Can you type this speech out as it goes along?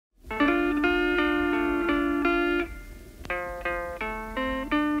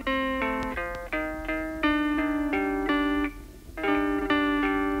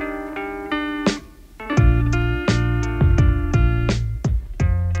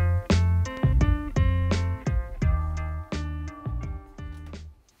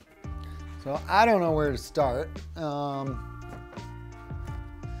So I don't know where to start. So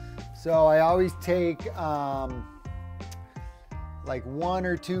I always take like 1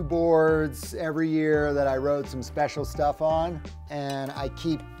 or 2 boards every year that I rode some special stuff on, and I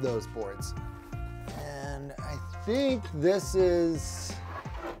keep those boards. And I think this is,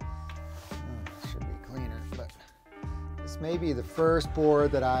 should be cleaner, but this may be the first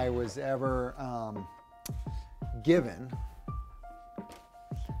board that I was ever given.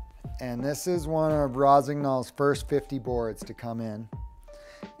 And this is one of Rosignol's first 50 boards to come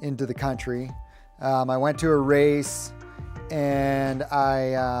into the country. I went to a race and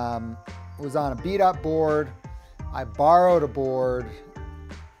I was on a beat up board. I borrowed a board.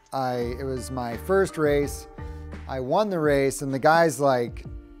 It was my first race. I won the race and the guy's like,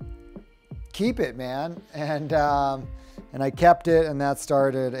 keep it, man. And I kept it, and that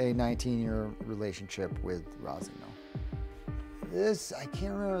started a 19-year relationship with Rosignol. This, I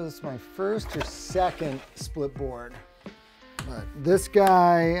can't remember if this is my first or second split board. But this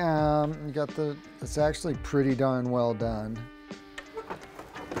guy, it's actually pretty darn well done.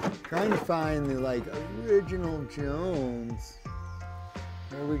 Trying to find the like original Jones.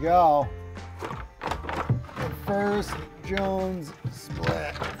 There we go. The first Jones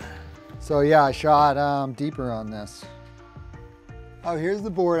split. So yeah, I shot deeper on this. Oh, here's the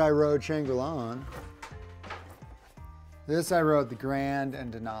board I rode Shangri-La on. This I rode the Grand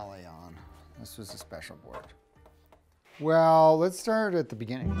and Denali on. This was a special board. Well, let's start at the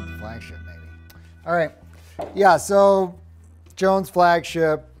beginning with the flagship maybe. All right, yeah, so Jones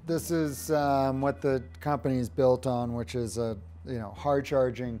flagship, this is what the company is built on, which is a hard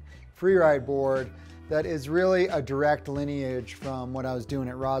charging free ride board that is really a direct lineage from what I was doing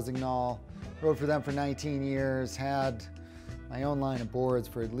at Rosignol. Rode for them for 19 years, had my own line of boards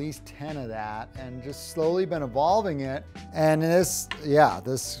for at least 10 of that, and just slowly been evolving it. And this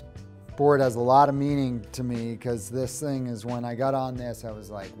board has a lot of meaning to me, because this thing is, when I got on this, I was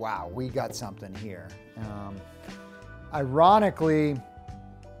like, wow, we got something here. Ironically,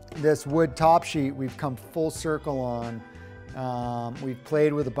 this wood top sheet we've come full circle on. We've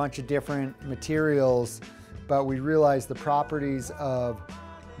played with a bunch of different materials, but we realized the properties of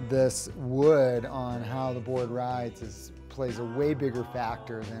this wood on how the board rides plays a way bigger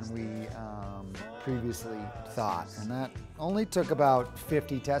factor than we previously thought. And that only took about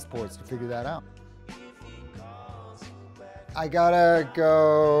 50 test boards to figure that out. I gotta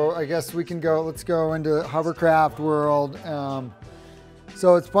go, I guess we can go, let's go into hovercraft world.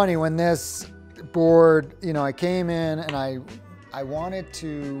 So it's funny, when this board, I came in and I wanted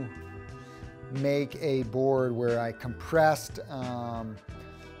to make a board where I compressed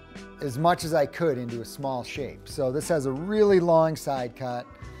as much as I could into a small shape. So this has a really long side cut,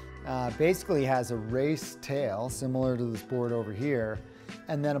 basically has a race tail similar to this board over here,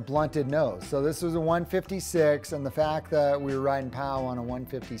 and then a blunted nose. So this was a 156, and the fact that we were riding POW on a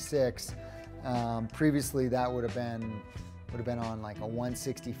 156, previously that would have been on like a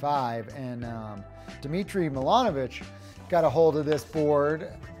 165, and Dmitry Milanovic got a hold of this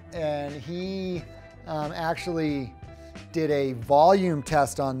board, and he actually did a volume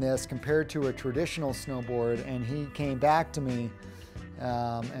test on this compared to a traditional snowboard, and he came back to me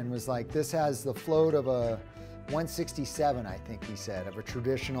and was like, this has the float of a 167, I think he said, of a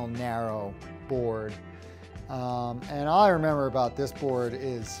traditional narrow board. And all I remember about this board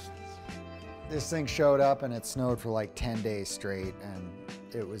is this thing showed up and it snowed for like 10 days straight, and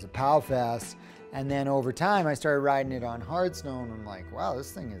it was a POW fest. And then over time I started riding it on hard snow, and I'm like, wow,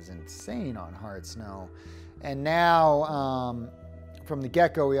 this thing is insane on hard snow. And now, from the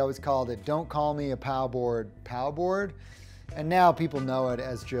get-go, we always called it, don't call me a POW board. And now people know it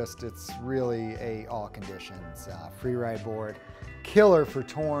as just, it's really a all conditions free ride board. Killer for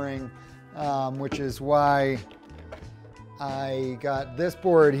touring, which is why I got this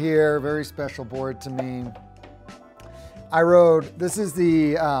board here, very special board to me. I rode, this is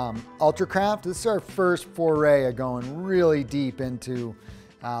the Ultracraft. This is our first foray of going really deep into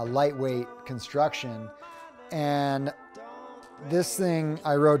lightweight construction. And this thing,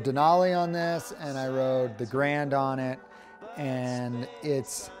 I rode Denali on this, and I rode the Grand on it, and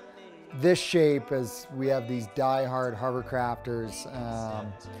it's this shape, as we have these die-hard hovercrafters,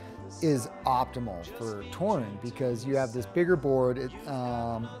 is optimal for touring, because you have this bigger board,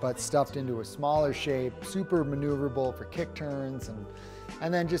 but stuffed into a smaller shape, super maneuverable for kick turns,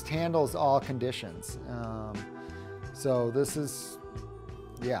 and then just handles all conditions. So this is,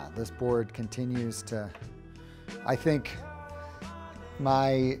 yeah, this board continues to, I think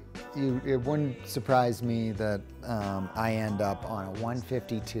my it wouldn't surprise me that I end up on a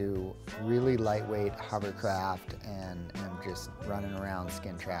 152 really lightweight hovercraft and am just running around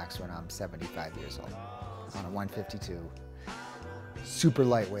skin tracks when I'm 75 years old on a 152 super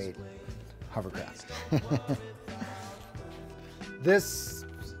lightweight hovercraft. This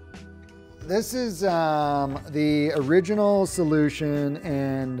is the original solution,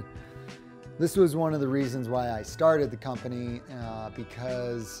 and this was one of the reasons why I started the company,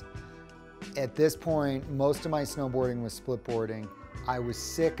 because at this point, most of my snowboarding was splitboarding. I was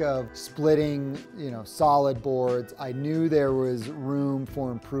sick of splitting, solid boards. I knew there was room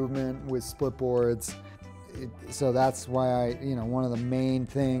for improvement with splitboards. So that's why one of the main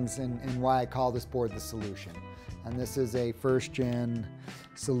things and why I call this board the solution. And this is a first gen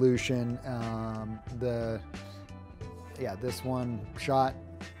solution. This one shot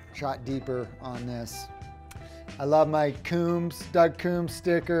deeper on this. I love my Doug Coombs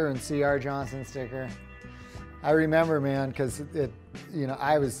sticker and C.R. Johnson sticker. I remember, man, because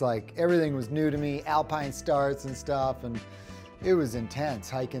I was like, everything was new to me, alpine starts and stuff, and it was intense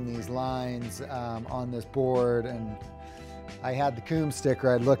hiking these lines on this board. And I had the Coombs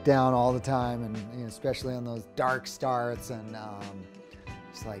sticker. I'd look down all the time, and especially on those dark starts, and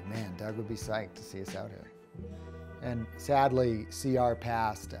it's like, man, Doug would be psyched to see us out here. And sadly, CR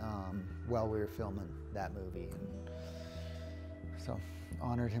passed while we were filming that movie, and so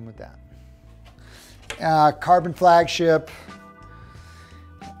honored him with that. Carbon flagship.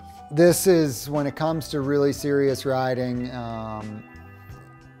 This is, when it comes to really serious riding,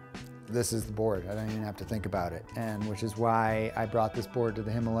 this is the board. I don't even have to think about it, and which is why I brought this board to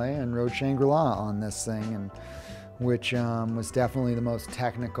the Himalaya and rode Shangri-La on this thing, and which was definitely the most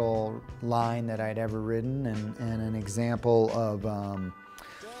technical line that I'd ever ridden, and an example of,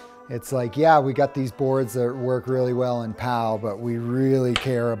 it's like, yeah, we got these boards that work really well in POW, but we really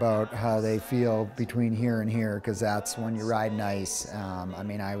care about how they feel between here and here, because that's when you ride nice. I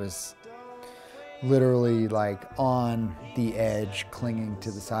mean, I was literally like on the edge, clinging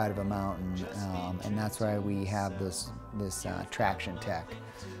to the side of a mountain, and that's why we have this traction tech.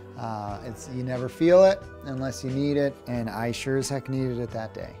 You never feel it unless you need it, and I sure as heck needed it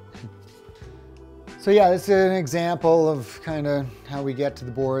that day. So yeah, this is an example of kind of how we get to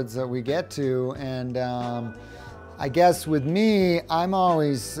the boards that we get to, and I guess with me, I'm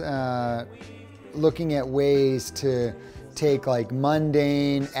always looking at ways to take like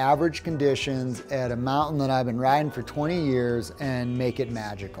mundane, average conditions at a mountain that I've been riding for 20 years and make it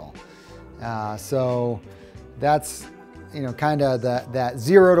magical. So that's kind of that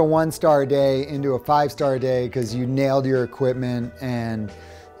 0 to 1 star day into a 5-star day because you nailed your equipment, and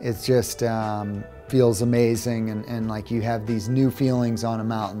it's just feels amazing, and like you have these new feelings on a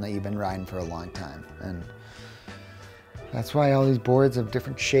mountain that you've been riding for a long time. And that's why all these boards have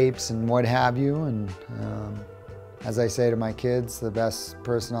different shapes and what have you. And as I say to my kids, the best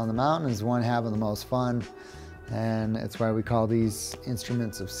person on the mountain is the one having the most fun. And it's why we call these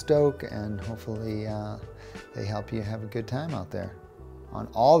instruments of stoke, and hopefully they help you have a good time out there on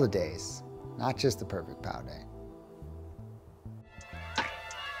all the days, not just the perfect POW day.